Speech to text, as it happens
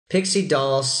Pixie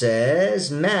Doll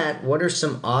says, Matt, what are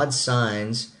some odd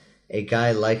signs a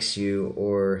guy likes you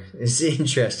or is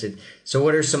interested? So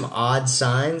what are some odd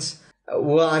signs?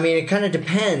 Well, I mean, it kind of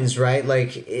depends, right?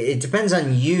 Like, it depends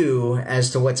on you as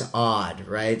to what's odd,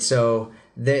 right? So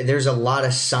there's a lot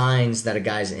of signs that a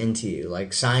guy's into you.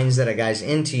 Like, signs that a guy's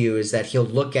into you is that he'll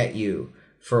look at you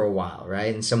for a while,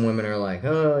 right? And some women are like,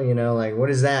 oh, you know, like, what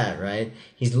is that, right?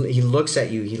 He looks at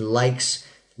you. He likes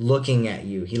looking at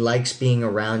you. He likes being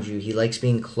around you. He likes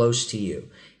being close to you.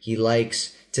 He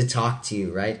likes to talk to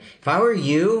you, right? If I were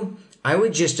you, I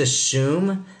would just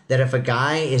assume that if a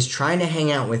guy is trying to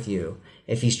hang out with you,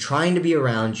 if he's trying to be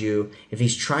around you, if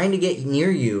he's trying to get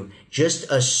near you, just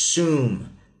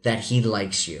assume that he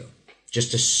likes you.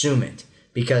 Just assume it.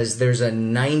 Because there's at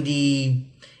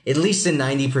least a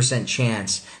 90%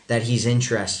 chance that he's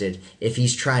interested if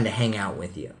he's trying to hang out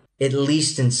with you. At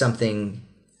least in something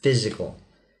physical,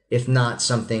 if not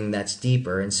something that's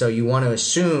deeper. And so you want to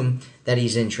assume that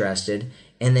he's interested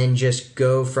and then just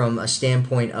go from a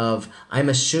standpoint of, I'm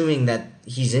assuming that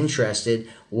he's interested,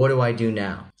 what do I do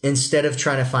now? Instead of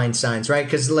trying to find signs, right?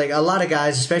 Because like a lot of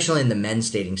guys, especially in the men's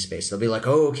dating space, they'll be like,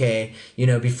 oh, okay, you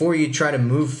know, before you try to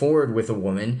move forward with a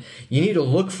woman, you need to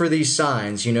look for these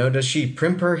signs. You know, does she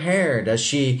primp her hair? Does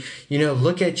she, you know,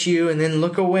 look at you and then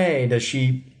look away? Does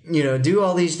she, you know, do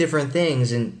all these different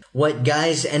things? And what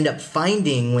guys end up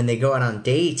finding when they go out on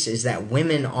dates is that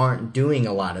women aren't doing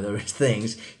a lot of those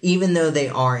things, even though they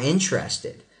are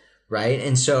interested, right?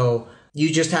 And so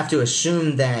you just have to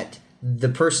assume that the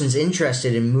person's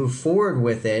interested and move forward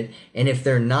with it. And if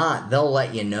they're not, they'll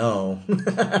let you know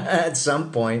at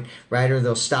some point, right? Or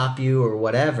they'll stop you or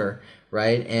whatever,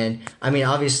 right? And I mean,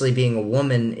 obviously being a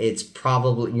woman, it's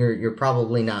probably, you're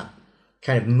probably not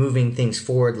kind of moving things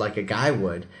forward like a guy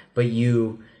would, but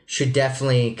you should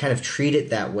definitely kind of treat it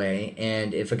that way.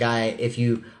 And if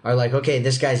you are like, okay,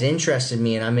 this guy's interested in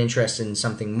me and I'm interested in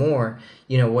something more,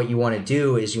 you know, what you want to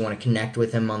do is you want to connect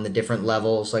with him on the different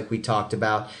levels like we talked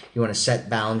about. You want to set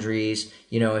boundaries.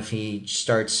 You know, if he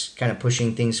starts kind of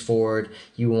pushing things forward,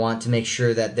 you want to make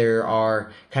sure that there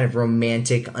are kind of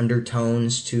romantic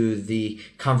undertones to the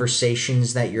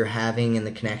conversations that you're having and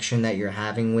the connection that you're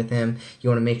having with him. You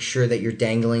want to make sure that you're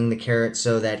dangling the carrot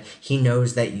so that he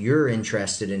knows that you're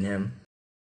interested in him.